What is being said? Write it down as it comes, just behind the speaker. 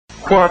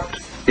What,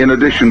 in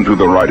addition to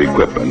the right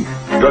equipment,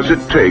 does it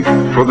take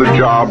for the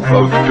job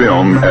of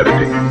film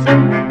editing?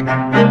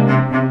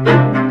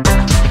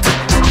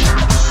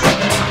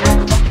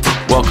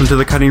 Welcome to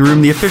The Cutting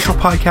Room, the official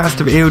podcast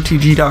of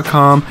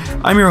AOTG.com.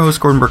 I'm your host,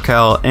 Gordon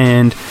Burkell,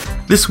 and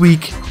this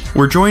week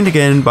we're joined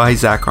again by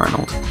Zack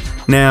Arnold.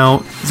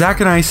 Now, Zack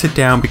and I sit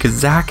down because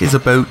Zack is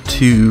about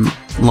to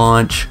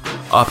launch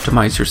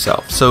Optimize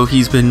Yourself. So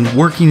he's been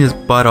working his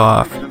butt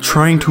off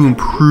trying to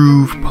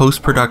improve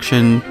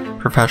post-production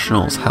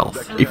professionals'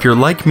 health. If you're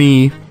like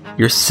me,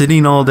 you're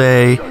sitting all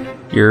day,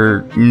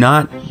 you're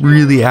not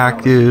really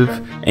active,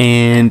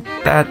 and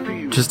that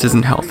just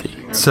isn't healthy.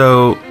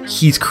 So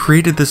he's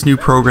created this new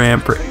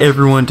program for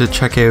everyone to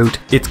check out.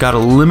 It's got a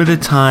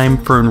limited time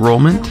for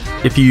enrollment.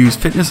 If you use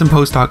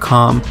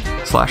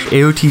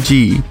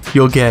fitnessandpost.com/AOTG,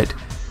 you'll get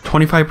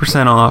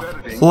 25% off,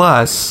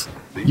 plus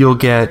you'll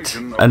get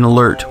an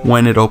alert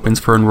when it opens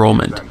for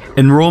enrollment.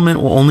 Enrollment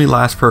will only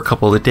last for a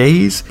couple of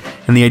days,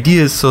 and the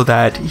idea is so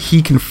that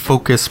he can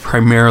focus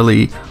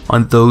primarily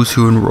on those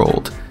who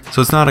enrolled.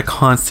 So it's not a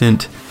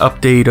constant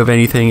update of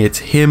anything. It's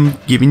him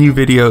giving you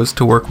videos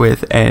to work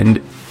with and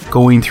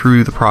going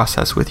through the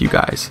process with you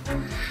guys.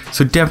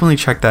 So definitely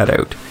check that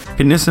out.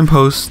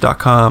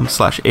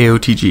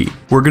 fitnessandpost.com/AOTG.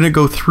 We're going to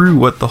go through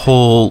what the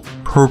whole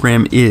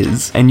program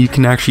is, and you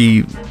can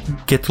actually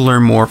get to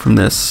learn more from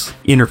this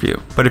interview.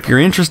 But if you're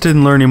interested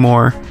in learning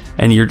more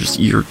and you're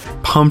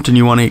pumped and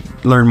you want to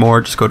learn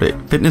more, just go to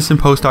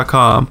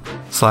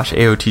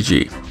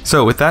fitnessandpost.com/AOTG.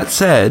 So with that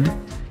said,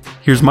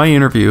 here's my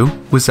interview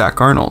with Zack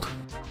Arnold.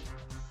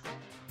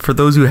 For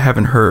those who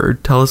haven't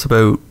heard, tell us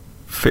about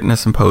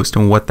Fitness and Post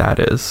and what that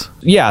is.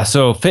 Yeah,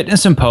 so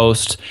Fitness and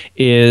Post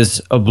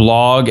is a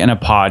blog and a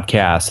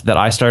podcast that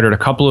I started a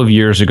couple of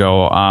years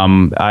ago.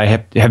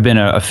 I have been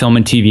a film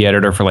and TV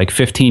editor for like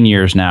 15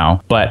 years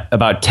now, but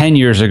about 10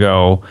 years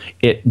ago,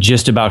 it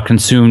just about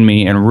consumed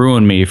me and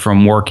ruined me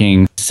from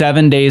working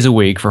 7 days a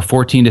week for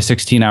 14 to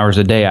 16 hours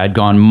a day. I'd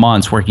gone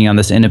months working on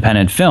this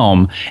independent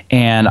film,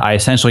 and I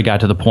essentially got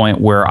to the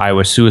point where I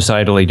was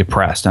suicidally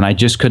depressed, and I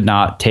just could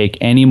not take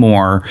any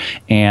more.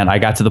 And I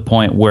got to the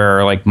point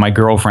where, like, my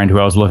girlfriend who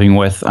I was living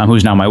with,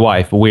 who's now my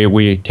wife,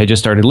 we had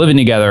just started living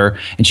together,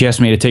 and she asked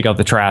me to take out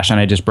the trash, and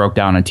I just broke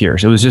down in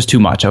tears. It was just too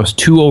much. I was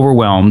too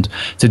overwhelmed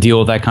to deal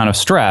with that kind of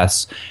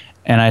stress.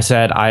 And I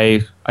said,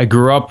 I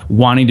grew up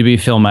wanting to be a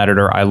film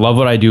editor. I love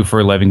what I do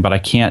for a living, but I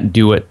can't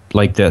do it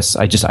like this.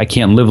 I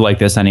can't live like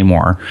this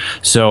anymore.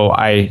 So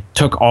I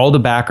took all the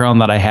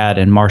background that I had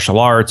in martial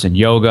arts and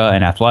yoga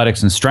and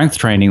athletics and strength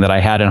training that I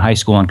had in high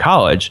school and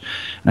college.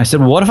 And I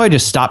said, well, what if I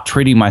just stopped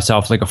treating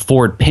myself like a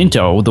Ford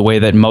Pinto the way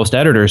that most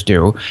editors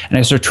do? And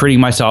I start treating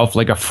myself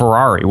like a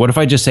Ferrari. What if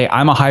I just say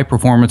I'm a high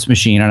performance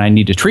machine and I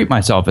need to treat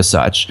myself as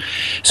such?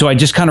 So I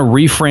just kind of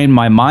reframed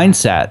my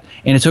mindset.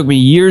 And it took me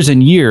years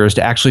and years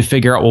to actually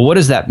figure out, well, what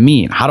does that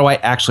mean? How do I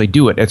actually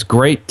do it? It's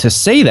great to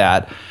say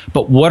that,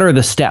 but what are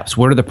the steps?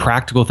 What are the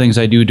practical things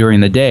I do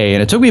during the day?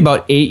 And it took me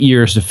about 8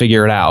 years to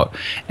figure it out.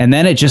 And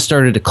then it just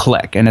started to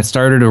click, and it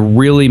started to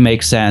really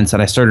make sense.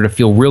 And I started to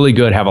feel really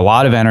good, have a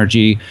lot of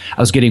energy.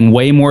 I was getting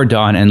way more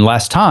done in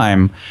less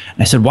time.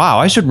 And I said, wow,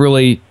 I should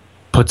really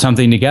put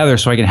something together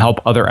so I can help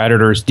other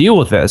editors deal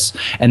with this.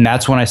 And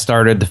that's when I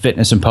started the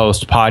Fitness and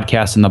Post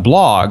podcast and the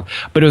blog.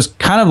 But it was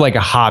kind of like a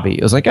hobby.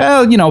 It was like,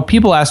 oh,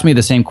 people ask me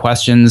the same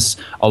questions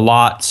a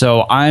lot,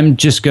 so I'm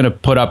just going to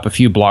put up a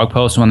few blog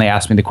posts. When they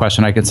ask me the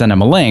question, I can send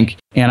them a link.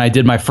 And I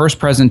did my first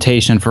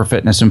presentation for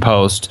Fitness and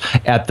Post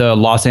at the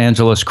Los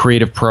Angeles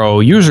Creative Pro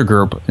user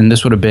group. And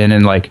this would have been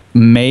in like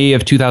May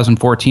of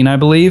 2014, I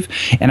believe.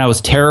 And I was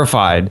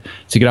terrified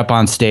to get up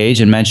on stage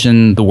and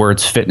mention the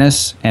words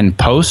fitness and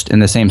post in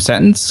the same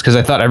sentence, because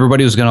I thought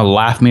everybody was going to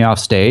laugh me off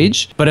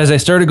stage. But as I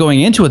started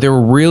going into it, they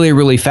were really,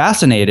 really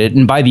fascinated.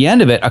 And by the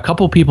end of it, a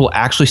couple people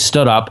actually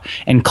stood up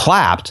and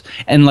clapped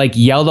and like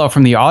yelled out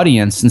from the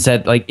audience and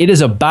said, like, it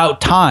is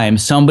about time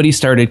somebody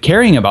started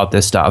caring about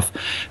this stuff,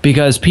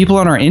 because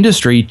people in our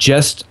industry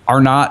just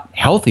are not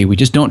healthy. We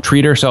just don't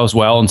treat ourselves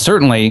well. And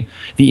certainly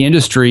the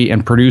industry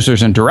and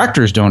producers and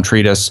directors don't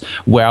treat us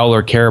well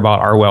or care about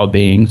our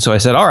well-being. So I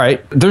said, all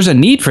right, there's a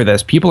need for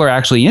this. People are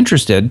actually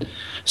interested.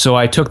 So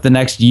I took the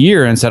next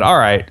year and said, all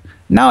right,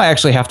 now I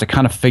actually have to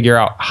kind of figure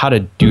out how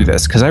to do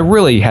this, because I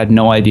really had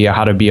no idea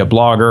how to be a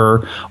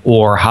blogger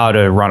or how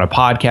to run a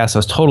podcast. I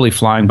was totally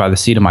flying by the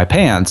seat of my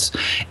pants.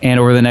 And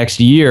over the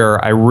next year,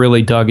 I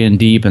really dug in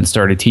deep and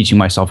started teaching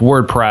myself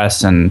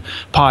WordPress and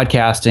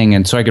podcasting,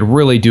 and so I could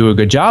really do a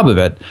good job of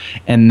it.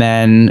 And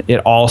then it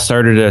all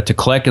started to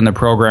click, and the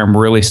program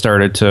really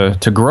started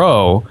to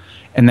grow.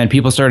 And then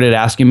people started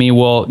asking me,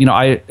 well,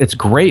 it's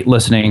great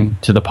listening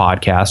to the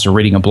podcast or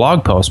reading a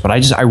blog post, but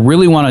I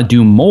really want to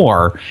do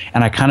more,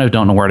 and I kind of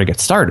don't know where to get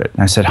started.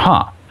 And I said,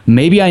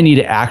 maybe I need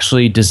to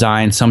actually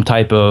design some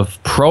type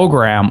of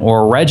program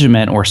or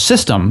regimen or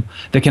system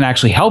that can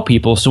actually help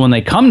people. So when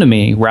they come to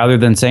me, rather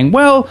than saying,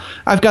 well,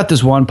 I've got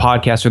this one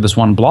podcast or this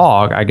one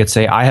blog, I could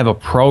say, I have a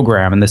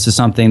program, and this is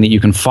something that you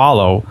can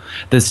follow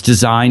that's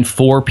designed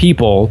for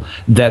people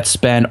that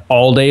spend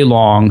all day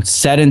long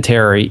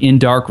sedentary in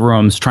dark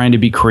rooms trying to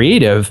be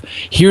creative.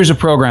 Here's a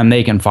program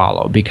they can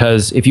follow.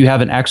 Because if you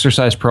have an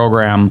exercise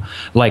program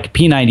like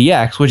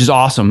P90X, which is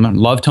awesome,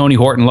 love Tony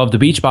Horton, love the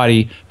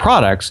Beachbody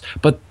products,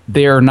 but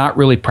they're not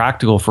really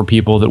practical for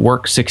people that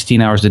work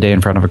 16 hours a day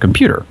in front of a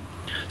computer.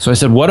 So I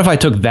said, what if I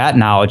took that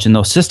knowledge and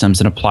those systems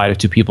and applied it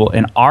to people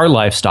in our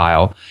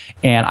lifestyle?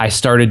 And I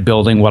started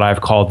building what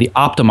I've called the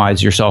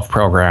Optimize Yourself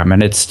program.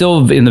 And it's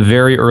still in the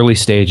very early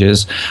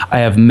stages. I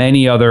have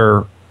many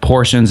other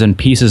portions and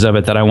pieces of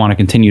it that I want to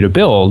continue to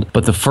build.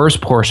 But the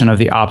first portion of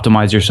the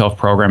Optimize Yourself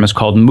program is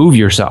called Move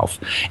Yourself.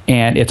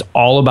 And it's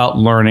all about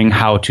learning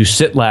how to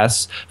sit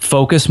less,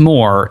 focus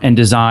more, and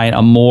design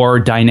a more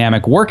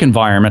dynamic work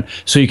environment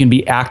so you can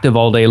be active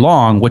all day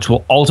long, which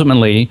will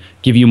ultimately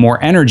give you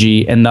more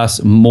energy and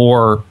thus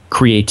more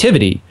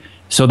creativity.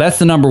 So that's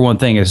the number one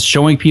thing, is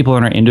showing people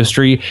in our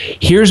industry,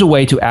 here's a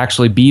way to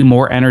actually be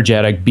more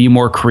energetic, be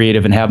more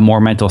creative, and have more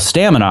mental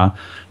stamina.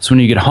 So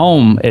when you get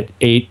home at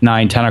 8,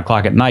 9, 10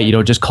 o'clock at night, you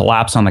don't just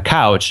collapse on the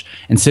couch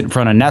and sit in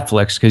front of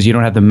Netflix because you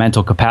don't have the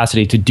mental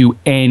capacity to do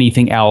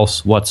anything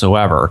else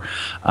whatsoever.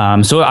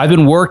 So I've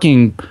been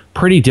working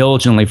pretty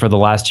diligently for the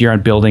last year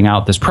on building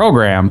out this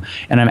program,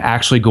 and I'm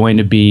actually going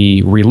to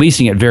be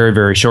releasing it very,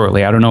 very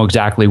shortly. I don't know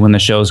exactly when the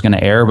show is going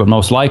to air, but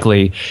most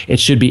likely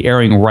it should be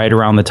airing right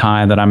around the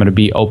time that I'm going to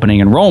be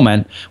opening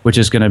enrollment, which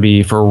is going to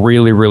be for a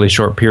really, really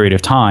short period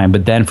of time.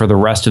 But then for the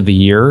rest of the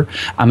year,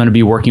 I'm going to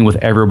be working with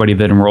everybody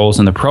that enrolls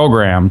in the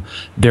program.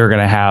 They're going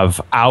to have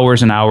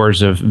hours and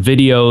hours of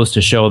videos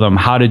to show them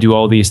how to do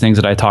all these things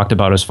that I talked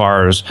about, as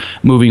far as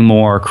moving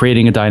more,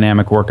 creating a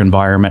dynamic work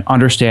environment,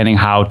 understanding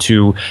how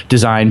to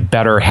design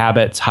better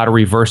habits, how to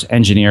reverse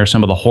engineer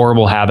some of the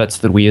horrible habits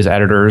that we as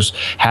editors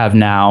have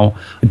now.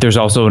 There's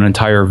also an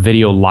entire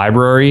video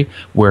library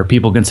where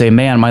people can say,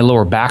 man, my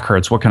lower back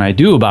hurts. What can I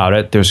do about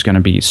it? There's going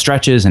to be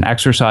stretches and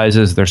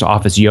exercises. There's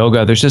office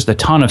yoga. There's just a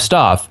ton of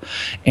stuff.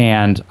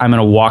 And I'm going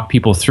to walk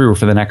people through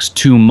for the next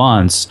 2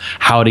 months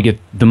how to get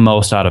the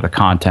most out of the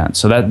content.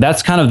 So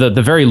that's kind of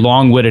the very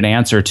long-winded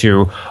answer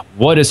to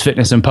what is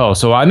fitness in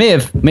post. So I may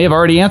have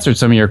already answered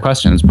some of your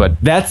questions, but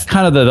that's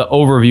kind of the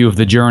overview of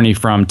the journey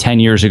from 10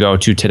 years ago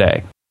to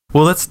today.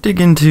 Well, let's dig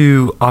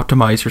into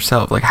Optimize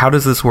Yourself. Like, how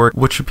does this work?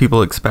 What should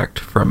people expect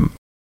from?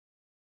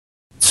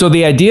 So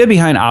the idea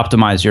behind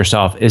Optimize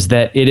Yourself is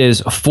that it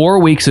is 4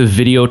 weeks of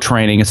video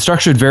training. It's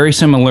structured very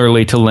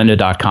similarly to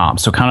lynda.com.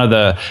 So kind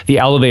of the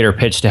elevator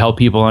pitch to help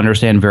people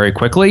understand very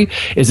quickly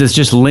is it's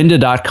just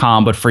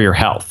lynda.com, but for your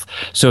health.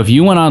 So if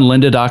you went on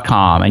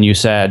lynda.com and you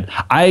said,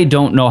 I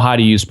don't know how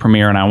to use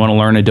Premiere and I want to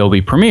learn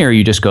Adobe Premiere,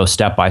 you just go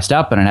step by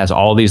step, and it has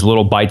all these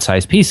little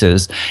bite-sized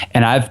pieces.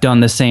 And I've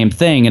done the same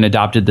thing and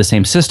adopted the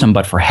same system,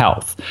 but for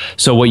health.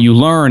 So what you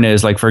learn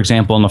is, like, for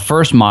example, in the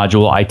first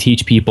module, I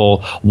teach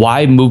people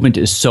why movement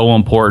is so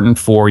important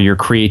for your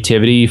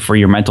creativity, for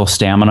your mental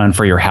stamina, and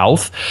for your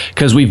health.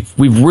 Because we've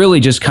really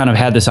just kind of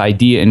had this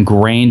idea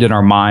ingrained in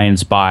our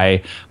minds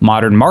by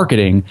modern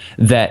marketing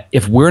that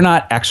if we're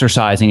not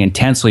exercising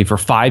intensely for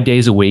 5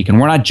 days a week, and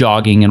we're not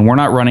jogging, and we're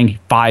not running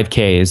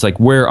 5Ks, like,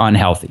 we're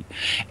unhealthy.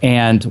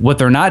 And what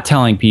they're not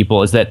telling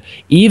people is that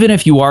even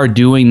if you are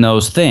doing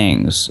those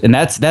things, and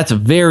that's a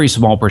very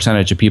small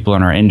percentage of people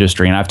in our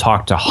industry, and I've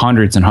talked to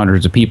hundreds and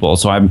hundreds of people,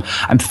 so I'm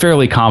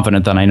fairly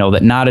confident that I know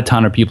that not a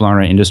ton of people in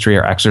our industry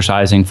are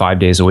exercising 5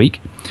 days a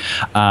week.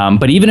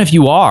 But even if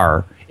you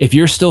are, if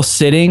you're still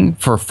sitting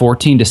for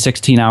 14 to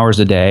 16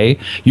 hours a day,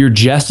 you're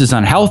just as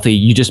unhealthy.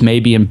 You just may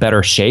be in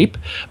better shape,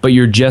 but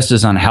you're just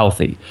as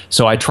unhealthy.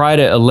 So I try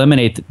to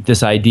eliminate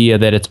this idea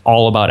that it's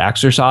all about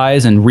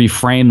exercise and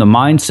reframe the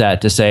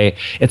mindset to say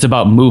it's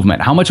about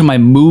movement. How much am I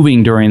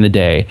moving during the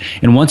day?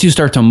 And once you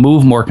start to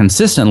move more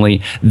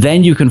consistently,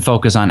 then you can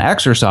focus on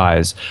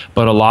exercise.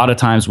 But a lot of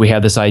times we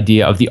have this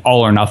idea of the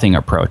all or nothing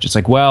approach. It's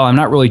like, well, I'm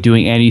not really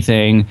doing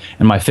anything,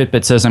 and my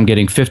Fitbit says I'm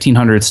getting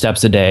 1,500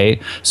 steps a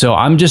day, so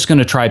I'm just going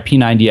to try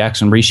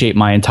P90X and reshape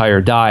my entire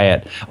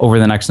diet over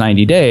the next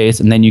 90 days.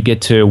 And then you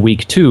get to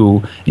week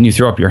 2 and you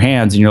throw up your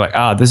hands and you're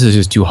like, this is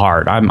just too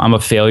hard. I'm a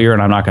failure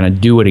and I'm not going to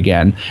do it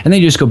again. And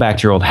then you just go back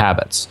to your old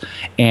habits.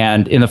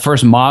 And in the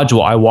first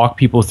module, I walk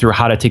people through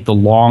how to take the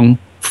long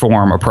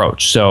form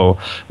approach. So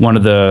one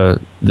of the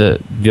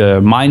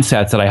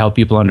mindsets that I help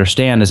people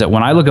understand is that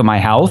when I look at my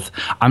health,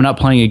 I'm not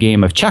playing a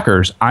game of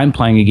checkers, I'm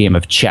playing a game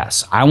of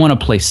chess. I want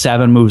to play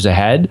 7 moves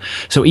ahead.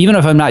 So even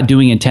if I'm not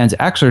doing intense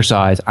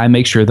exercise, I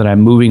make sure that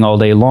I'm moving all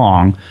day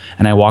long,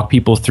 and I walk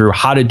people through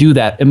how to do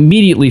that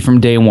immediately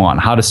from day one,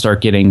 how to start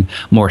getting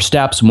more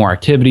steps, more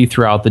activity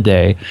throughout the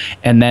day.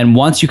 And then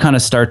once you kind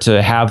of start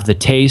to have the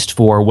taste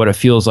for what it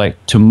feels like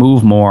to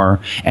move more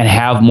and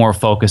have more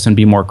focus and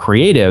be more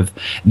creative,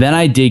 then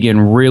I dig dig in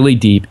really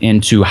deep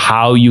into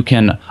how you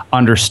can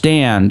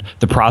understand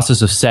the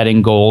process of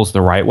setting goals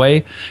the right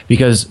way,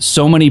 because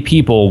so many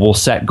people will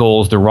set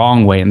goals the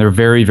wrong way and they're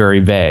very, very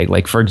vague.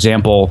 Like, for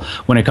example,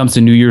 when it comes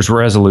to New Year's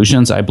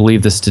resolutions, I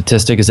believe the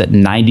statistic is that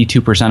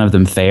 92% of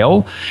them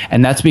fail.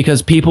 And that's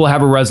because people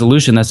have a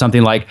resolution that's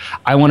something like,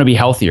 I want to be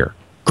healthier.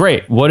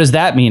 Great. What does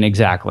that mean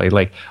exactly?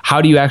 Like,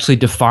 how do you actually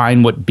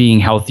define what being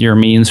healthier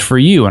means for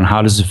you, and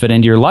how does it fit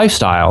into your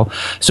lifestyle?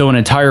 So an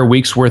entire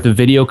week's worth of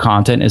video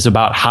content is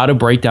about how to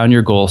break down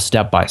your goals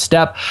step by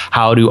step,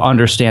 how to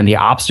understand the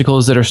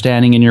obstacles that are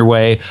standing in your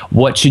way,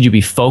 what should you be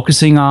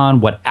focusing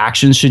on, what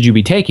actions should you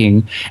be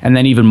taking, and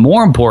then even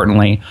more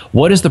importantly,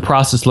 what does the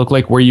process look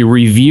like where you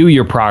review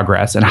your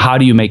progress and how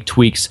do you make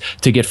tweaks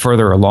to get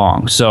further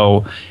along?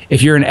 So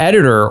if you're an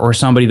editor or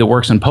somebody that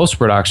works in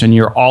post-production,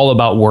 you're all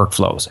about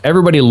workflows.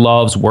 Everybody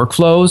loves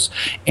workflows,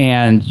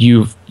 and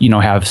you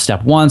have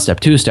step 1, step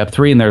 2, step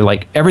 3, and they're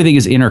like, everything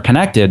is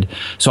interconnected.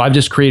 So I've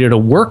just created a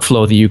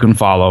workflow that you can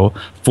follow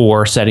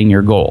for setting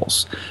your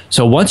goals.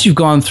 So once you've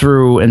gone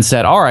through and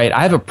said, all right,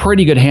 I have a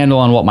pretty good handle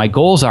on what my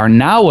goals are,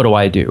 now what do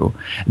I do?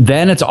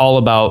 Then it's all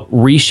about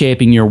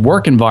reshaping your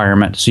work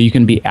environment so you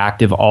can be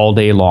active all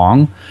day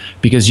long,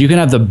 because you can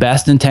have the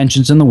best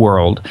intentions in the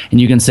world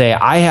and you can say,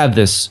 I have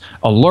this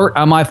alert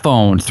on my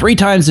phone 3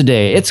 times a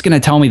day. It's going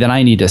to tell me that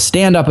I need to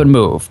stand up and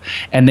move.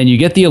 And then you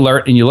get the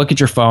alert and you look at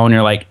your phone and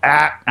you're like,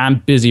 I'm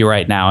busy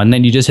right now. And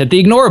then you just hit the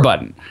ignore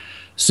button.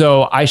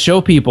 So I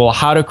show people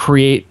how to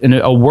create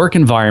a work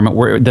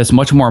environment that's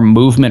much more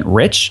movement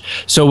rich.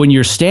 So when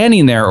you're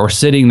standing there or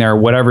sitting there,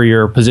 whatever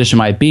your position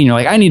might be, and you're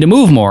like, I need to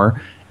move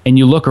more, and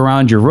you look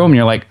around your room and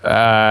you're like,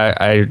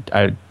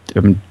 I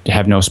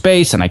have no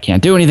space and I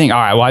can't do anything. All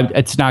right, well,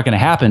 it's not going to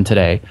happen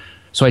today.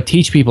 So I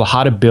teach people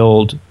how to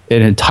build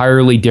an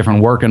entirely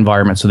different work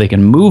environment so they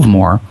can move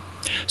more.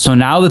 So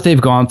now that they've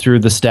gone through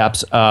the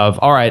steps of,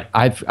 all right,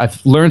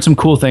 I've learned some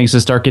cool things to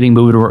start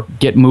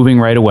get moving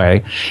right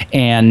away,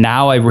 and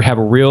now I have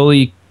a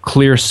really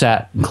clear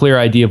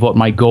idea of what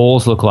my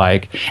goals look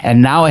like,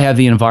 and now I have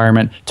the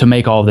environment to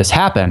make all of this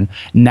happen.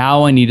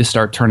 Now I need to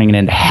start turning it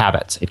into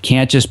habits. It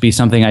can't just be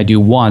something I do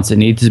once. It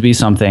needs to be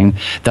something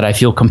that I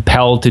feel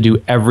compelled to do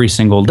every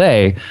single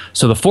day.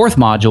 So the 4th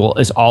module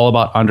is all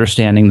about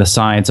understanding the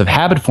science of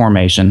habit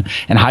formation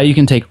and how you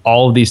can take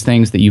all of these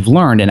things that you've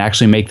learned and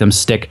actually make them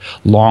stick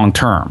long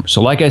term.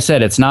 So like I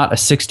said, it's not a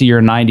 60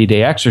 or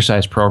 90-day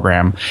exercise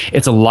program.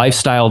 It's a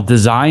lifestyle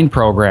design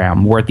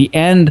program where at the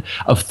end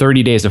of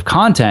 30 days of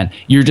content,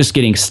 you're just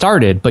getting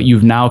started, but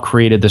you've now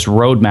created this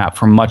roadmap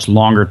for much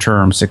longer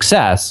term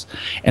success.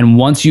 And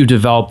once you've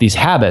developed these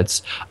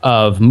habits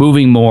of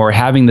moving more,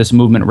 having this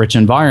movement rich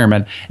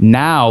environment,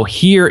 now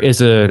here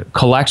is a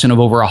collection of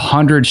over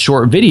 100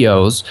 short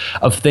videos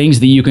of things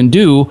that you can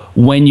do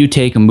when you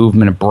take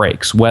movement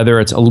breaks,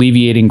 whether it's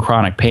alleviating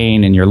chronic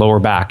pain in your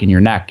lower back, in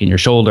your neck, in your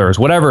shoulders,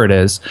 whatever it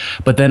is,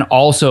 but then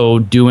also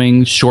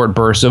doing short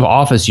bursts of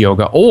office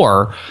yoga,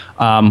 or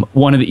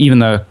one of even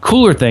the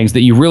cooler things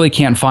that you really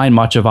can't find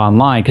much of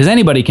online, because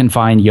anybody can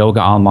find yoga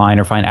online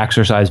or find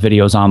exercise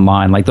videos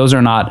online. Like those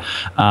are not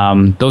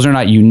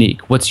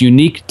unique. What's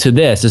unique to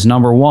this is,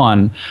 number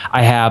one,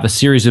 I have a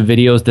series of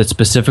videos that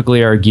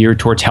specifically are geared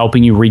towards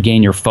helping you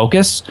regain your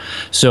focus.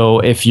 So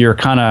if you're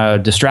kind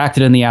of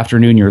distracted in the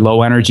afternoon, you're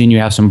low energy and you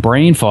have some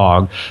brain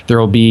fog, there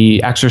will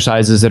be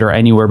exercises that are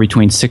anywhere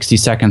between 60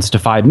 seconds to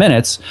 5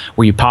 minutes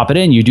where you pop it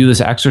in, you do this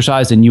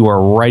exercise, and you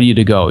are ready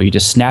to go. You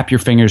just snap your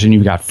fingers and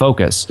you've got focus.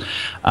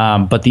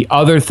 But the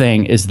other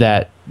thing is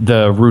that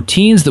the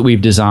routines that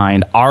we've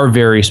designed are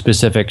very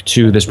specific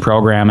to this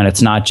program, and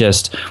it's not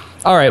just,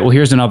 all right, well,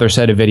 here's another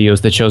set of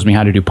videos that shows me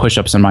how to do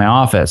push-ups in my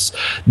office.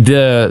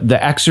 The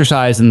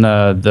exercise and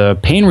the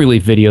pain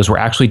relief videos were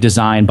actually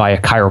designed by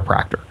a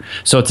chiropractor.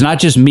 So it's not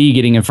just me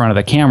getting in front of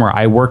the camera.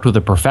 I worked with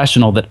a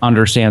professional that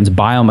understands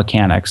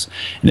biomechanics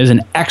and is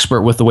an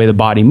expert with the way the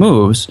body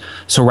moves.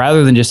 So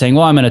rather than just saying,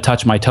 well, I'm going to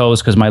touch my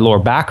toes because my lower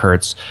back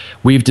hurts,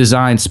 we've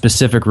designed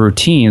specific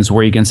routines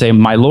where you can say,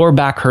 my lower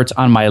back hurts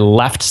on my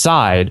left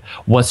side.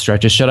 What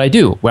stretches should I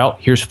do? Well,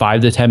 here's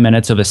 5 to 10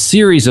 minutes of a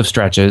series of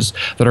stretches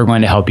that are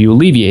going to help you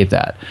alleviate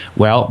that.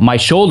 Well, my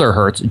shoulder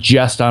hurts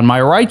just on my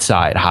right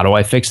side. How do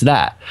I fix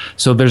that?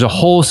 So there's a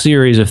whole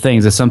series of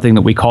things. It's something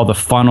that we call the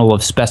funnel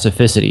of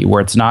specificity,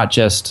 where it's not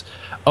just,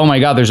 oh my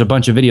God, there's a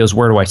bunch of videos,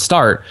 where do I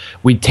start?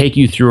 We take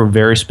you through a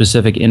very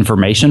specific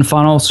information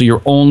funnel, so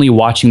you're only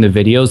watching the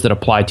videos that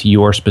apply to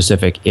your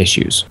specific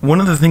issues. One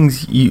of the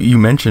things you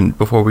mentioned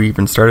before we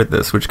even started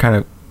this, which kind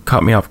of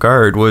caught me off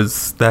guard,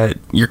 was that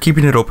you're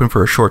keeping it open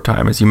for a short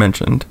time, as you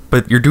mentioned,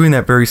 but you're doing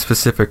that very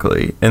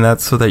specifically, and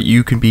that's so that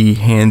you can be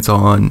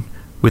hands-on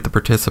with the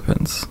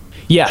participants.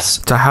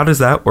 Yes. So how does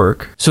that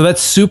work? So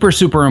that's super,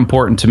 super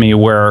important to me,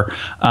 where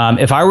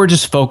if I were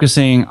just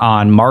focusing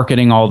on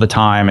marketing all the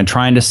time and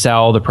trying to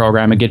sell the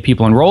program and get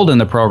people enrolled in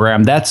the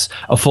program, that's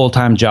a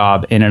full-time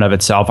job in and of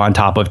itself, on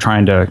top of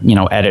trying to,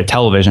 edit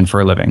television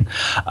for a living.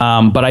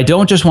 But I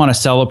don't just want to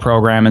sell a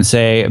program and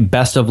say,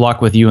 best of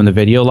luck with you in the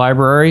video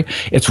library.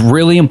 It's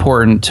really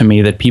important to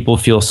me that people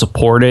feel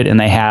supported and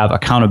they have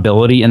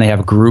accountability and they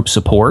have group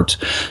support.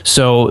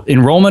 So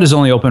enrollment is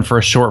only open for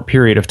a short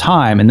period of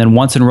time. And then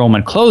once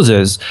enrollment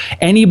closes,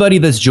 anybody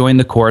that's joined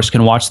the course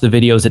can watch the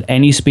videos at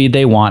any speed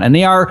they want. And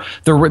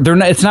they're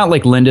not, it's not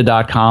like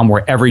lynda.com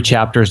where every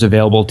chapter is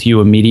available to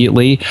you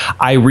immediately.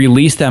 I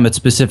release them at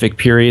specific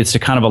periods to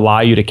kind of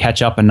allow you to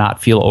catch up and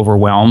not feel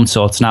overwhelmed.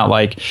 So it's not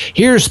like,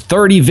 here's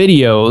 30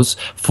 videos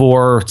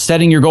for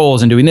setting your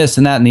goals and doing this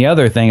and that and the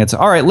other thing. It's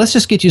all right, let's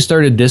just get you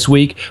started this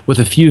week with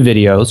a few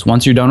videos.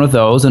 Once you're done with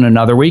those, in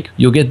another week,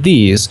 you'll get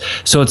these.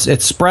 So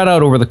it's spread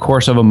out over the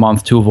course of a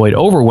month to avoid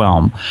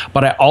overwhelm.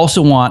 But I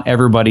also want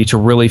everybody to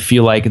really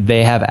feel like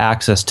they have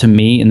access to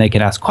me and they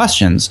can ask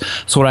questions.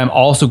 So what I'm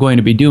also going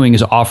to be doing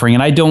is offering,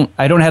 and I don't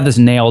have this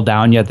nailed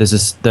down yet. This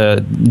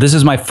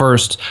is my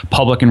first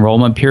public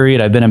enrollment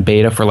period. I've been in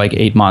beta for like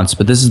 8 months,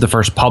 but this is the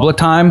first public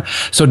time.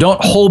 So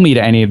don't hold me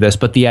to any of this.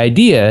 But the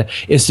idea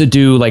is to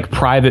do like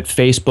private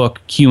Facebook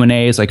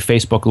Q&As, like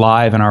Facebook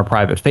Live in our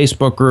private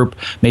Facebook group,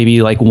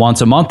 maybe like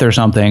once a month or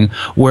something,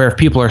 where if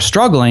people are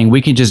struggling,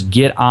 we can just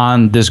get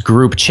on this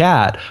group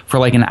chat for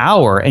like an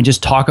hour and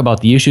just talk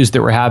about the issues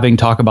that we're having,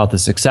 talk about the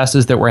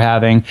successes that we're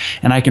having,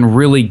 and I can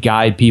really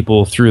guide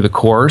people through the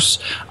course.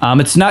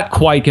 It's not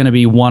quite going to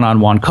be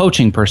one-on-one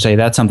coaching per se.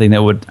 That's something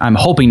that I'm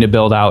hoping to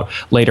build out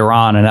later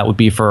on, and that would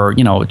be for,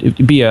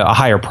 it'd be a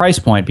higher price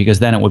point, because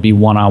then it would be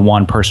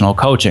one-on-one personal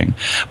coaching.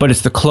 But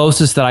it's the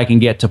closest that I can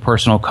get to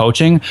personal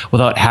coaching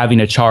without having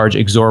to charge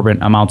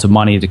exorbitant amounts of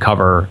money to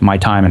cover my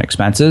time and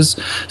expenses.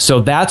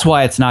 So that's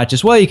why it's not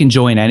just, well, you can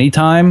join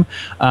anytime.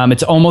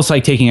 It's almost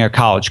like taking a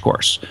college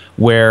course,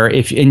 where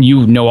and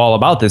you know all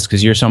about this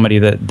because you're somebody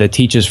that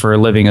teaches for a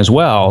living as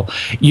well.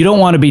 You don't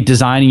want to be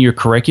designing your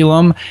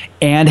curriculum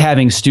and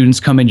having students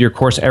come into your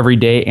course every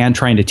day and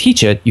trying to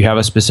teach it. You have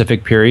a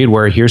specific period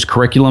where here's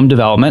curriculum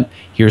development,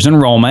 here's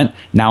enrollment,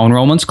 now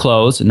enrollment's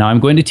closed, now I'm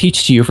going to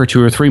teach to you for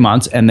 2 or 3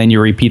 months, and then you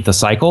repeat the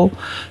cycle.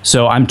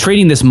 So I'm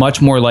treating this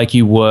much more like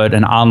you would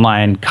an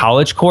online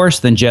college course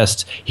than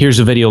just here's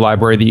a video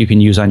library that you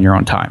can use on your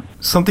own time.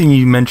 Something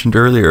you mentioned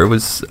earlier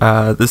was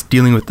this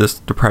dealing with this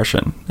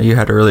depression that you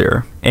had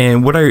earlier.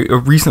 And what I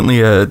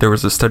recently, there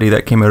was a study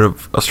that came out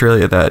of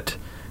Australia that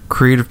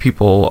creative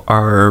people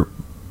are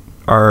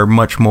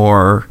much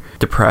more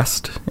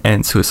depressed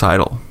and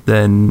suicidal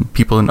than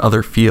people in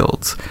other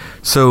fields.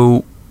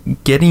 So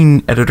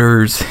getting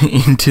editors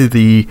into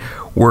the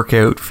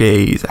workout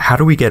phase, how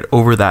do we get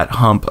over that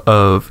hump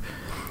of,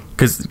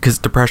 because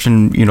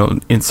depression,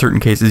 in certain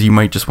cases, you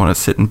might just want to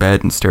sit in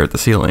bed and stare at the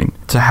ceiling.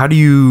 So how do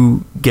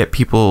you get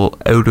people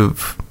out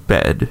of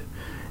bed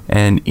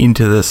and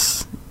into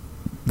this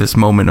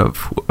moment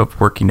of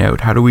working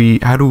out? How do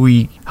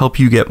we help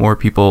you get more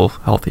people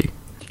healthy?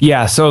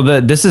 Yeah, so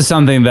this is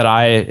something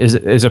that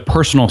is a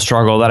personal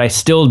struggle that I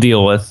still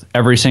deal with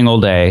every single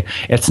day.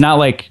 It's not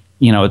like,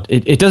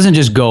 it doesn't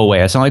just go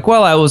away. It's not like,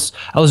 well, I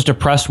was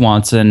depressed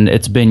once and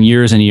it's been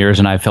years and years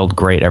and I've felt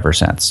great ever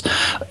since.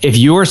 If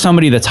you are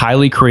somebody that's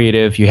highly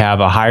creative, you have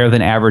a higher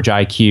than average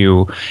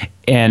IQ,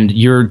 and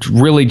you're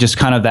really just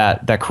kind of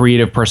that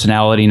creative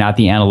personality, not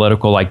the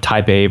analytical like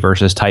type A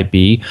versus type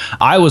B.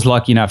 I was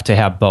lucky enough to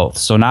have both.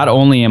 So not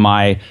only am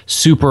I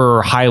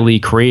super highly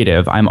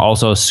creative, I'm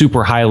also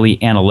super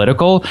highly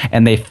analytical,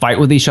 and they fight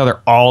with each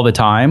other all the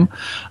time.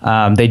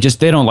 They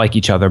don't like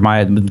each other.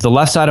 The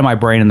left side of my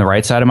brain and the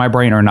right side of my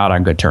brain are not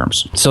on good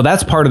terms. So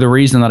that's part of the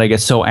reason that I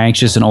get so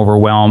anxious and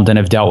overwhelmed and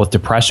have dealt with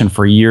depression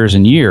for years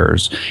and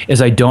years,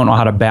 is I don't know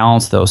how to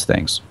balance those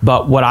things.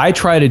 But what I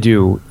try to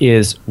do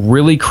is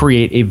really create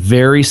a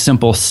very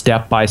simple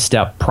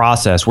step-by-step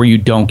process where you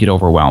don't get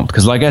overwhelmed.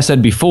 Because like I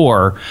said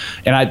before,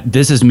 and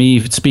this is me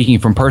speaking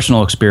from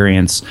personal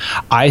experience,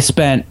 I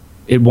spent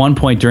at one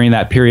point during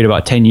that period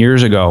about 10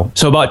 years ago.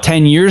 So about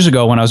 10 years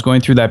ago, when I was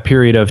going through that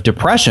period of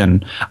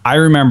depression, I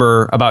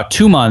remember about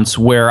 2 months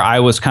where I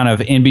was kind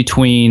of in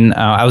between.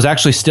 I was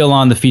actually still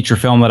on the feature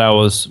film that I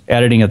was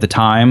editing at the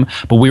time,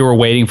 but we were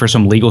waiting for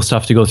some legal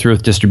stuff to go through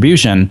with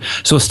distribution.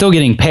 So I was still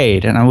getting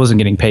paid, and I wasn't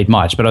getting paid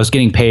much, but I was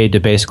getting paid to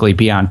basically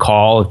be on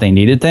call if they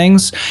needed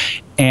things.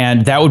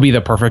 And that would be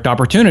the perfect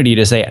opportunity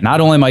to say,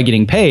 not only am I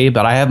getting paid,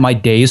 but I have my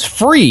days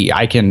free.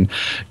 I can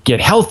get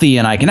healthy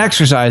and I can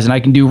exercise and I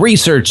can do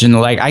research and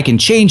I can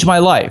change my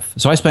life.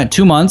 So I spent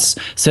 2 months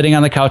sitting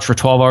on the couch for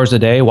 12 hours a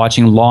day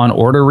watching Law and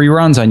Order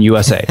reruns on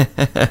USA.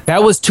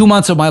 That was 2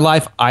 months of my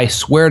life. I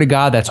swear to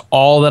God, that's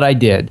all that I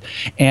did.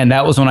 And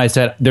that was when I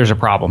said, there's a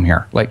problem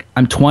here.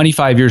 I'm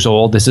 25 years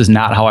old. This is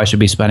not how I should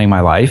be spending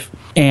my life.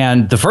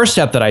 And the first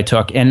step that I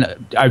took, and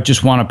I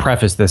just want to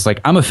preface this,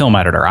 I'm a film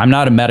editor. I'm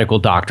not a medical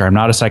doctor. I'm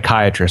not a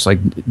psychiatrist. Like,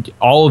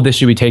 all of this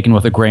should be taken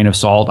with a grain of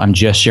salt. I'm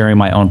just sharing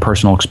my own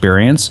personal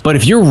experience. But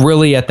if you're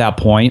really at that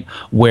point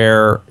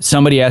where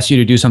somebody asks you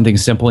to do something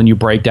simple and you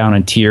break down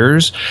in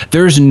tears,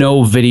 there's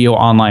no video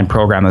online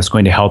program that's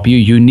going to help you.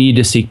 You need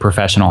to seek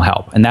professional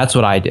help. And that's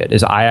what I did,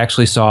 is I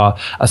actually saw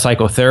a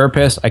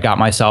psychotherapist. I got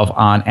myself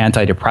on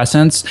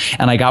antidepressants,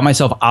 and I got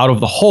myself out of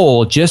the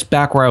hole just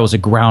back where I was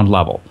at ground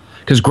level.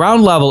 Because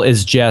ground level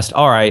is just,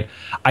 all right,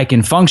 I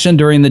can function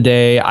during the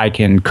day. I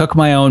can cook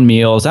my own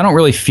meals. I don't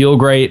really feel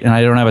great and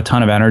I don't have a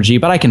ton of energy,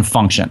 but I can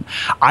function.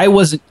 I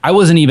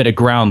wasn't even at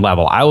ground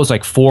level. I was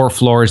like 4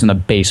 floors in the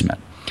basement.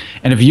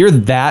 And if you're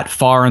that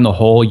far in the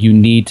hole, you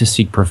need to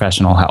seek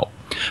professional help.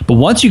 But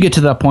once you get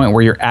to that point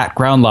where you're at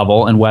ground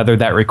level, and whether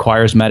that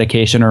requires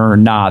medication or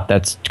not,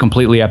 that's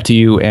completely up to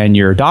you and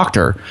your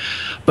doctor.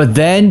 But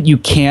then you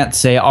can't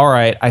say, all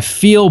right, I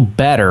feel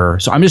better,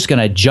 so I'm just going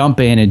to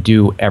jump in and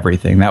do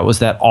everything. That was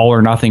that all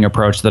or nothing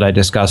approach that I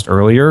discussed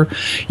earlier.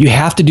 You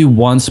have to do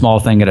one small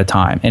thing at a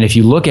time. And if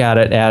you look at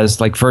it as,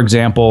 like, for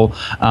example,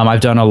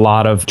 I've done a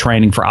lot of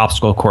training for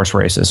obstacle course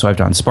races. So I've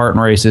done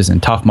Spartan races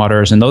and Tough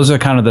Mudders, and those are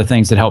kind of the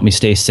things that help me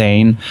stay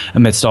sane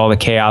amidst all the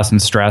chaos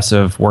and stress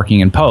of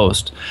working in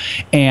post.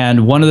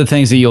 And one of the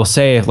things that you'll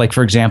say, like,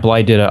 for example,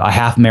 I did a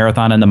half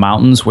marathon in the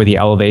mountains where the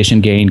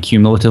elevation gain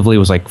cumulatively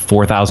was like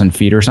 4,000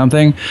 feet or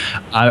something.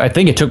 I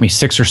think it took me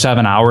 6 or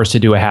 7 hours to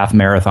do a half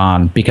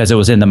marathon because it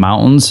was in the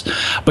mountains.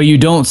 But you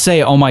don't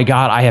say, oh my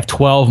God, I have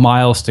 12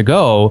 miles to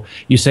go.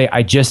 You say,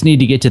 I just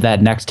need to get to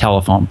that next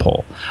telephone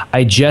pole.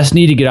 I just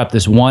need to get up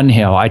this one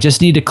hill. I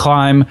just need to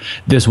climb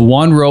this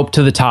one rope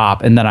to the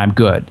top, and then I'm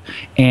good.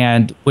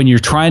 And when you're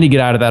trying to get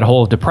out of that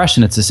hole of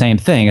depression, it's the same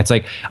thing. It's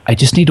like, I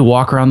just need to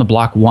walk around the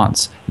block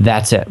once.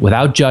 That's it.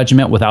 Without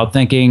judgment, without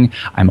thinking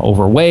I'm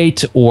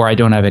overweight, or I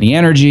don't have any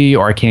energy,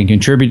 or I can't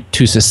contribute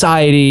to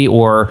society,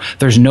 or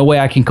there's no way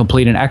I can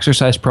complete an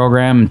exercise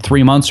program in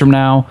 3 months from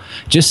now.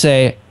 Just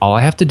say, all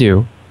I have to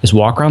do is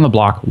walk around the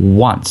block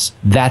once.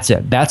 That's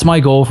it. That's my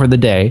goal for the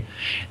day.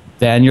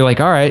 Then you're like,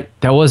 all right,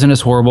 that wasn't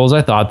as horrible as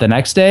I thought. The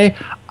next day,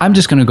 I'm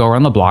just going to go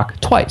around the block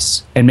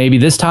twice. And maybe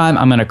this time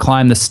I'm going to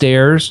climb the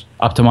stairs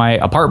up to my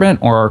apartment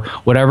or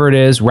whatever it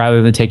is,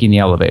 rather than taking the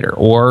elevator.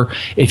 Or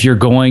if you're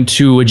going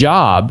to a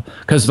job,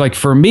 because like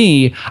for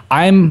me,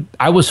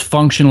 I was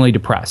functionally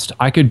depressed.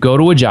 I could go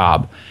to a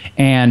job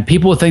and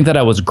people would think that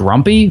I was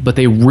grumpy, but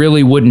they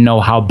really wouldn't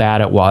know how bad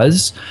it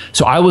was.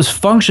 So I was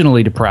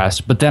functionally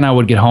depressed, but then I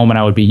would get home and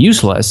I would be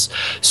useless.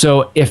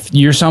 So if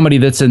you're somebody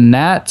that's in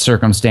that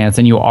circumstance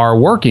and you are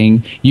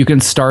working, you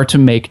can start to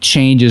make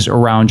changes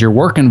around your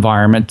work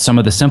environment. Some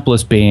of the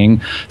simplest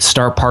being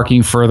start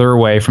parking further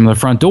away from the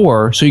front door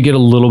so you get a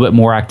little bit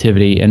more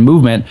activity and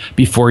movement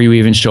before you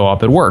even show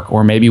up at work.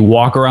 Or maybe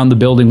walk around the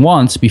building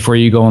once before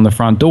you go in the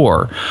front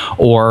door.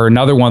 Or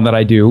another one that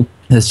I do,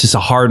 it's just a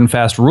hard and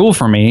fast rule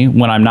for me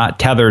when I'm not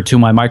tethered to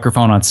my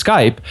microphone on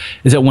Skype,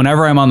 is that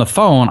whenever I'm on the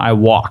phone, I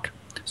walk.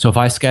 So if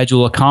I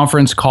schedule a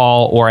conference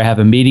call or I have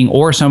a meeting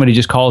or somebody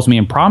just calls me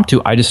impromptu,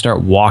 I just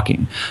start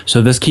walking.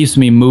 So this keeps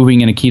me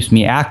moving and it keeps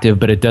me active,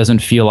 but it doesn't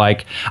feel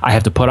like I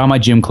have to put on my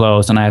gym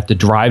clothes and I have to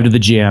drive to the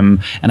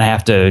gym and I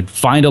have to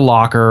find a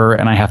locker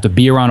and I have to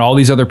be around all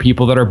these other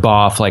people that are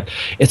buff. Like,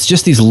 it's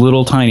just these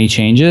little tiny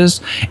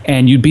changes,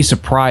 and you'd be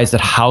surprised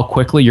at how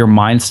quickly your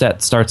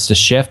mindset starts to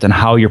shift and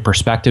how your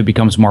perspective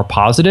becomes more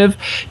positive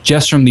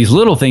just from these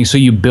little things. So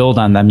you build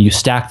on them, you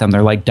stack them,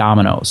 they're like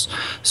dominoes.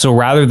 So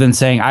rather than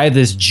saying, I have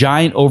this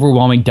giant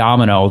overwhelming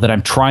domino that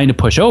I'm trying to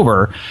push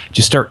over,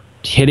 just start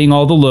hitting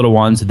all the little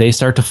ones. They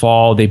start to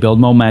fall, they build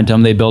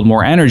momentum, they build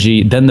more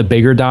energy. Then the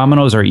bigger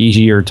dominoes are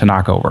easier to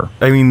knock over.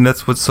 I mean,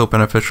 that's what's so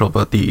beneficial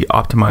about the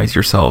optimize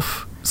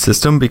yourself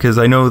system, because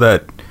I know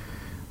that,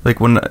 like,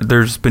 when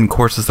there's been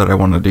courses that I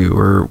want to do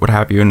or what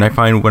have you, and I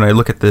find when I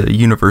look at the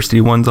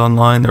university ones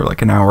online, they're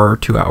like an hour or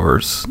 2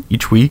 hours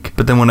each week.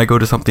 But then when I go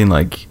to something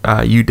like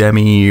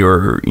Udemy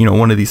or, you know,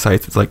 one of these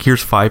sites, it's like,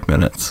 here's 5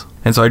 minutes.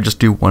 And so I just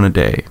do one a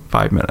day,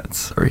 5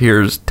 minutes, or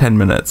here's 10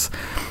 minutes.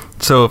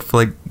 So if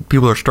like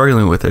people are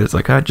struggling with it, it's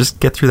like, just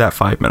get through that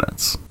 5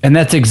 minutes. And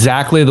that's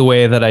exactly the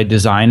way that I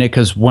designed it.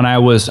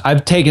 Because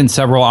I've taken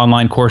several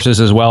online courses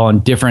as well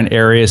in different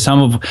areas.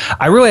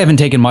 I really haven't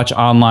taken much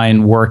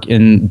online work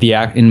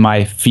in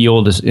my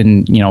field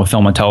in, you know,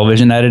 film and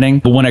television editing.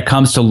 But when it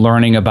comes to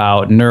learning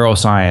about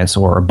neuroscience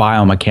or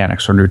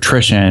biomechanics or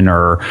nutrition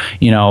or,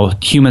 you know,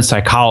 human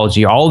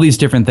psychology, all these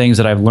different things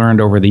that I've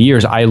learned over the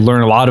years, I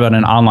learned a lot about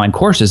in online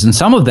courses. And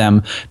some of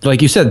them,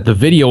 like you said, the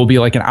video will be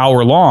like an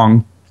hour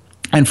long.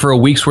 And for a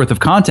week's worth of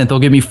content, they'll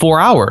give me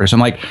 4 hours. I'm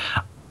like,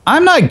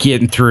 I'm not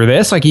getting through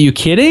this. Like, are you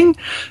kidding?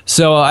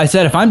 So I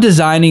said, if I'm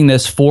designing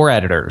this for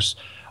editors,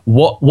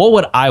 what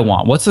would I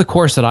want? What's the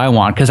course that I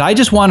want? Because I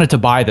just wanted to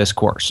buy this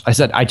course. I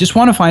said, I just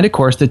want to find a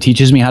course that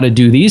teaches me how to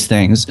do these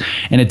things.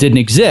 And it didn't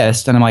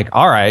exist. And I'm like,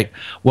 all right,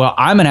 well,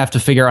 I'm going to have to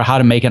figure out how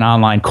to make an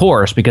online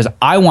course because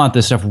I want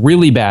this stuff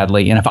really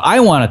badly. And if I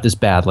want it this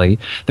badly,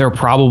 there are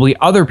probably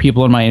other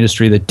people in my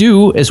industry that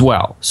do as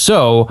well.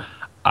 So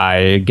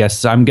I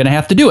guess I'm going to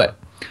have to do it.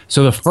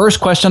 So the first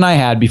question I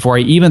had before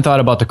I even thought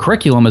about the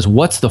curriculum is,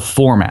 what's the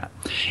format?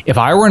 If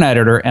I were an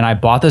editor and I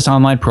bought this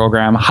online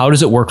program, how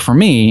does it work for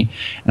me?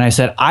 And I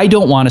said, I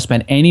don't want to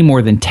spend any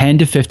more than 10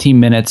 to 15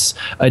 minutes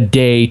a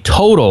day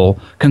total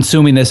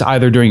consuming this,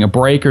 either during a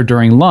break or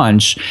during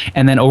lunch.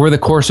 And then over the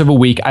course of a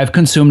week, I've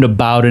consumed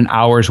about an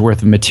hour's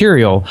worth of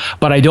material,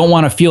 but I don't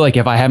want to feel like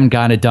if I haven't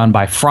gotten it done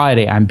by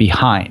Friday, I'm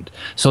behind.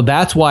 So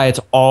that's why it's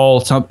all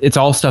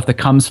stuff that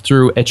comes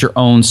through at your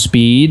own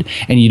speed,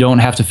 and you don't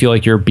have to feel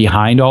like you're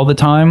behind all the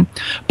time.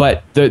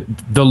 But the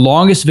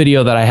longest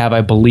video that I have,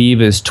 I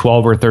believe, is 12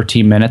 or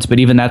 13 minutes, but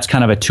even that's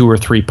kind of a 2 or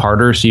 3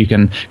 parter, so you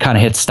can kind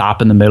of hit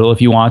stop in the middle if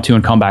you want to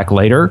and come back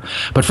later.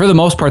 But for the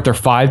most part, they're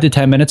 5 to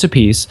 10 minutes a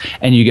piece,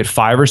 and you get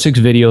 5 or 6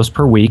 videos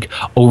per week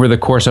over the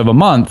course of a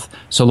month.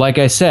 So like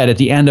I said, at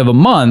the end of a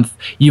month,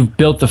 you've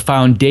built the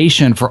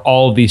foundation for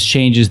all of these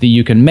changes that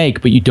you can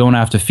make, but you don't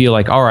have to feel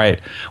like, all right,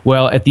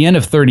 well, at the end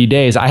of 30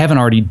 days, I haven't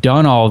already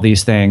done all of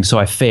these things, so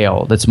I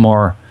failed. It's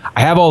more,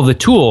 I have all the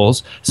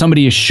tools.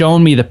 Somebody has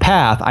shown me the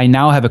path. I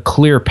now have a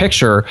clear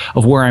picture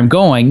of where I'm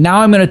going.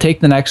 Now I'm going to take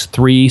the next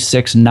 3,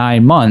 6,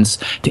 9 months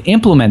to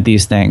implement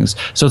these things.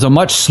 So it's a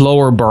much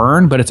slower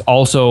burn, but it's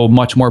also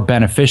much more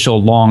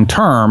beneficial long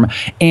term,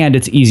 and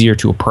it's easier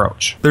to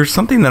approach. There's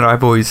something that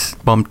I've always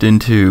bumped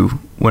into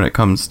when it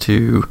comes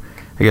to,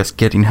 I guess,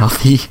 getting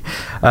healthy.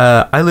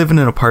 I live in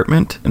an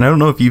apartment, and I don't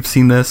know if you've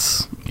seen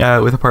this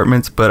with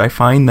apartments, but I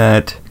find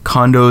that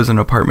condos and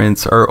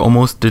apartments are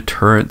almost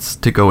deterrents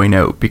to going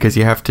out, because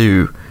you have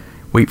to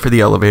wait for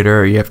the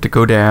elevator, you have to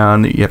go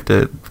down, you have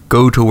to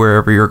go to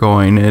wherever you're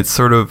going, and it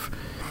sort of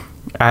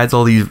adds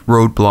all these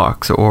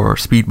roadblocks or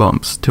speed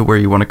bumps to where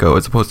you want to go,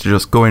 as opposed to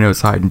just going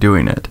outside and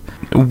doing it.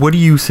 What do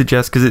you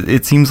suggest? Because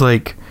it seems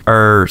like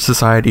our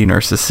society and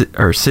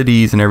our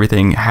cities and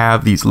everything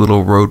have these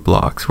little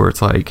roadblocks where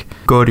it's like,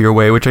 go out of your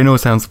way, which I know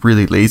sounds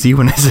really lazy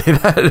when I say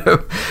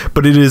that,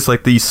 but it is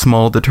like these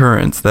small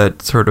deterrents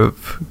that sort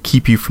of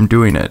keep you from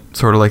doing it,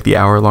 sort of like the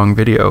hour-long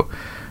video.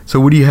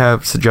 So what do you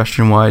have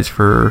suggestion-wise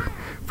for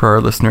our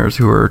listeners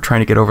who are trying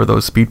to get over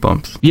those speed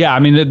bumps? Yeah,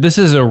 I mean, this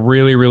is a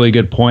really, really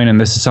good point, and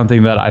this is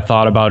something that I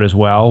thought about as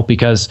well,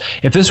 because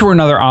if this were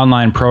another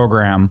online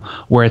program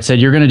where it said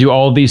you're going to do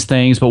all of these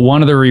things, but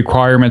one of the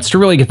requirements to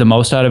really get the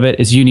most out of it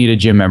is you need a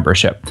gym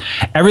membership,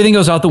 everything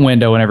goes out the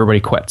window and everybody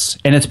quits.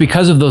 And it's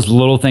because of those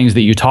little things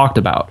that you talked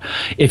about.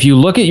 If you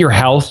look at your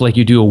health like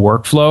you do a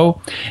workflow,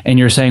 and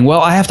you're saying,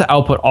 well, I have to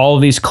output all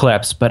of these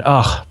clips, but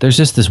there's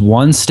just this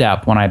one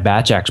step when I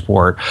batch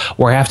export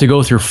where I have to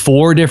go through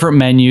 4 different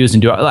menus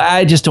and do it.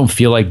 I just don't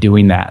feel like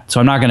doing that, so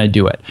I'm not going to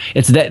do it.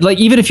 It's that, like,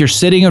 even if you're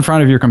sitting in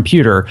front of your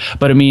computer,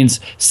 but it means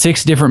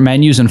 6 different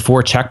menus and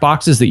 4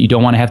 checkboxes that you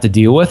don't want to have to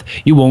deal with,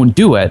 you won't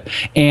do it.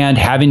 And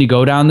having to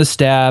go down the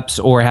steps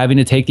or having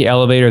to take the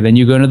elevator, then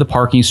you go into the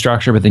parking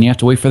structure, but then you have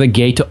to wait for the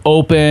gate to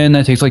open.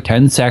 That takes like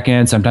 10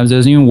 seconds. Sometimes it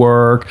doesn't even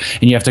work,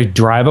 and you have to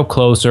drive up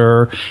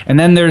closer. And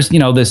then there's,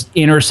 this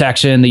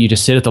intersection that you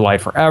just sit at the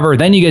light forever.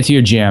 Then you get to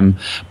your gym,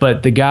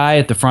 but the guy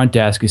at the front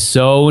desk is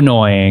so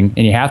annoying,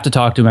 and you have to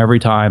talk to him every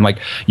time. Like,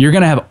 you're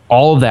going to have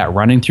all of that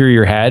running through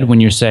your head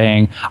when you're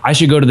saying, I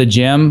should go to the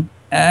gym.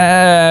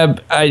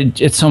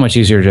 It's so much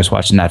easier to just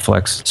watch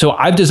Netflix. So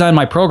I've designed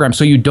my program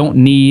so you don't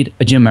need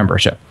a gym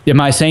membership.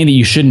 Am I saying that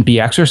you shouldn't be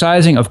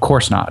exercising? Of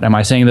course not. Am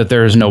I saying that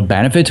there's no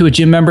benefit to a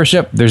gym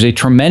membership? There's a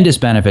tremendous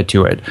benefit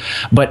to it.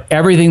 But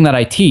everything that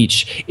I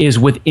teach is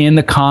within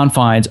the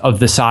confines of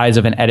the size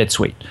of an edit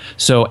suite.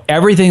 So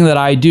everything that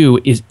I do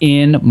is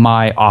in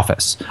my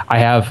office. I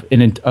have,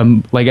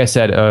 like I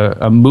said,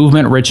 a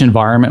movement-rich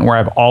environment where I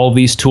have all of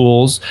these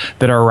tools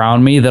that are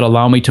around me that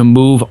allow me to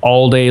move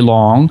all day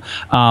long.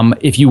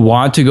 If you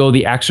want to go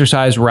the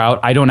exercise route,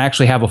 I don't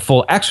actually have a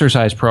full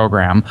exercise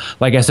program.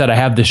 Like I said, I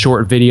have the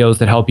short videos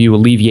that help you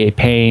alleviate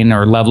pain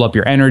or level up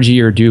your energy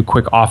or do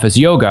quick office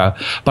yoga.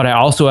 But I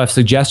also have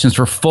suggestions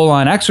for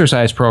full-on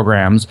exercise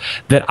programs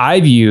that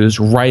I've used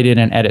right in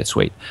an edit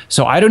suite.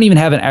 So I don't even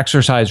have an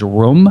exercise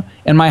room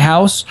in my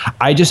house.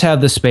 I just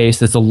have the space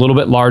that's a little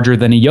bit larger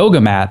than a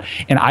yoga mat,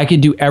 and I can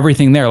do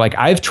everything there. Like,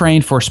 I've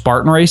trained for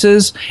Spartan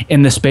races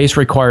in the space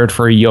required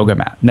for a yoga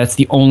mat. And that's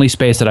the only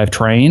space that I've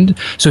trained.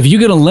 So if you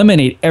can eliminate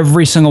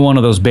every single one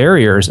of those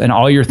barriers, and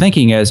all you're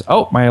thinking is,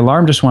 oh, my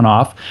alarm just went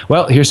off.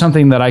 Well, here's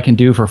something that I can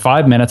do for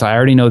 5 minutes. I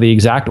already know the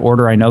exact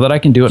order. I know that I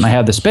can do it, and I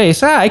have the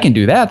space. I can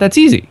do that. That's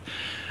easy.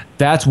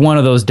 That's one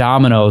of those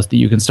dominoes that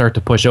you can start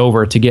to push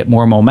over to get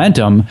more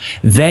momentum.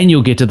 Then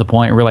you'll get to the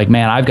point where you're like,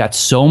 man, I've got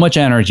so much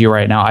energy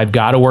right now. I've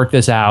got to work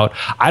this out.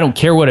 I don't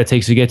care what it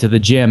takes to get to the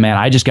gym, man.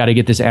 I just got to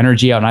get this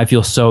energy out, and I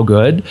feel so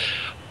good.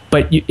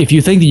 But if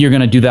you think that you're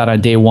going to do that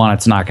on day one,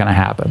 it's not going to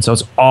happen. So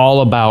it's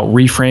all about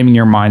reframing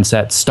your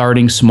mindset,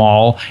 starting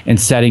small, and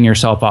setting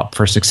yourself up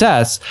for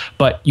success.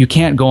 But you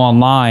can't go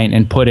online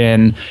and put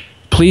in,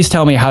 please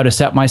tell me how to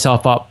set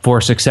myself up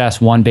for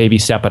success one baby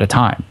step at a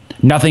time.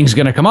 nothing's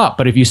going to come up.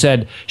 But if you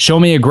said, show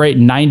me a great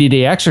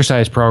 90-day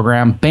exercise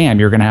program, bam,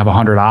 you're going to have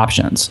 100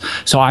 options.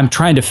 So I'm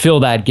trying to fill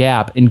that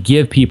gap and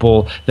give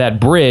people that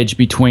bridge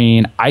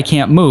between I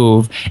can't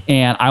move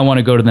and I want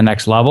to go to the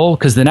next level,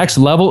 because the next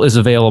level is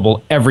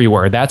available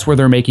everywhere. That's where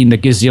they're making the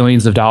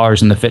gazillions of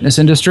dollars in the fitness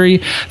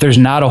industry. There's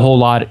not a whole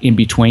lot in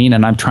between,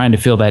 and I'm trying to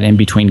fill that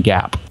in-between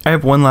gap. I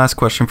have one last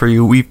question for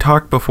you. We've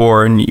talked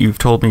before, and you've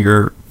told me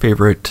your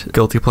favorite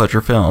guilty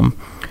pleasure film.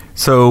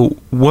 So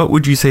what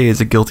would you say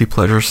is a guilty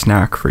pleasure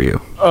snack for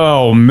you?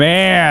 Oh,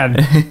 man.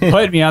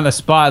 Put me on the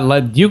spot.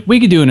 We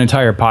could do an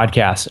entire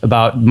podcast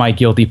about my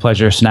guilty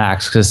pleasure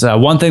snacks, because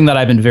one thing that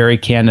I've been very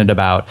candid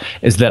about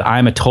is that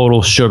I'm a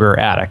total sugar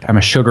addict. I'm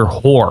a sugar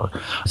whore.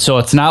 So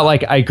it's not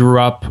like I grew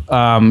up,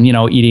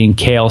 eating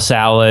kale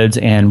salads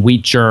and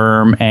wheat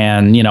germ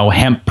and,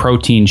 hemp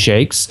protein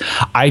shakes.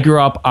 I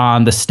grew up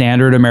on the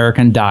standard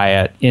American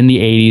diet in the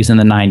 80s and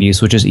the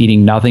 90s, which is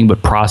eating nothing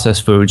but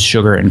processed foods,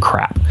 sugar, and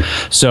crap.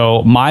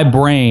 So my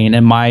brain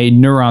and my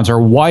neurons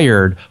are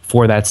wired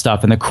for that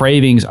stuff, and the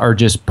cravings are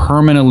just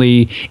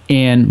permanently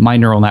in my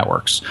neural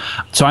networks.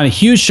 So I'm a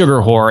huge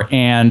sugar whore,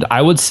 and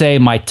I would say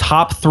my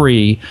top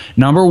three,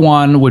 number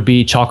one would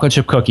be chocolate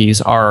chip cookies,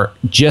 are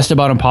just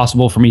about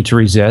impossible for me to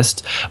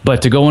resist.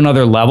 But to go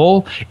another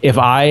level, if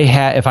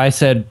I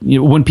said,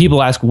 when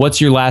people ask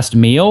what's your last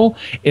meal,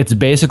 it's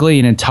basically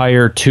an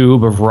entire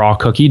tube of raw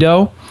cookie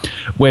dough,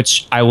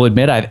 which I will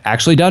admit I've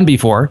actually done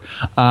before,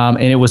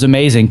 and it was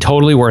amazing,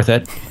 totally worth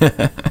it.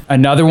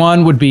 Another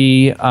one would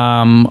be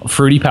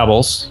Fruity Pebbles.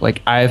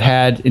 Like, I've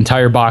had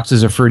entire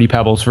boxes of Fruity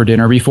Pebbles for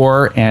dinner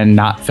before and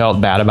not felt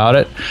bad about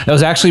it. That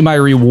was actually my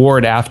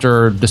reward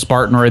after the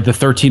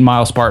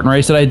 13-mile Spartan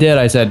race that I did.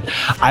 I said,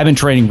 I've been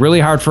training really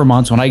hard for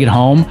months. When I get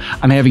home,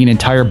 I'm having an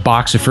entire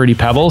box of Fruity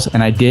Pebbles,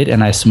 and I did,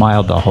 and I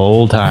smiled the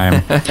whole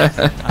time.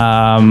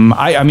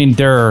 I mean,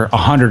 there are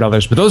 100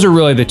 others, but those are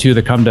really the two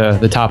that come to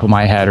the top of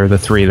my head, or the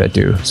three that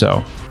do.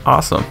 So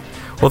awesome.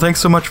 Well,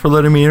 thanks so much for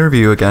letting me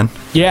interview you again.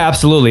 Yeah,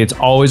 absolutely. It's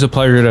always a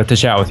pleasure to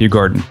chat with you,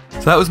 Gordon.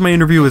 So that was my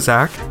interview with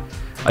Zack.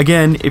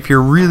 Again, if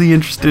you're really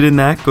interested in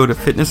that, go to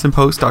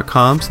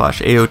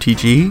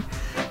fitnessandpost.com/AOTG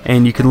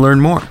and you can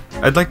learn more.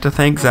 I'd like to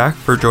thank Zack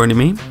for joining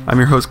me. I'm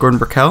your host, Gordon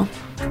Burkell.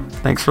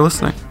 Thanks for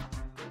listening.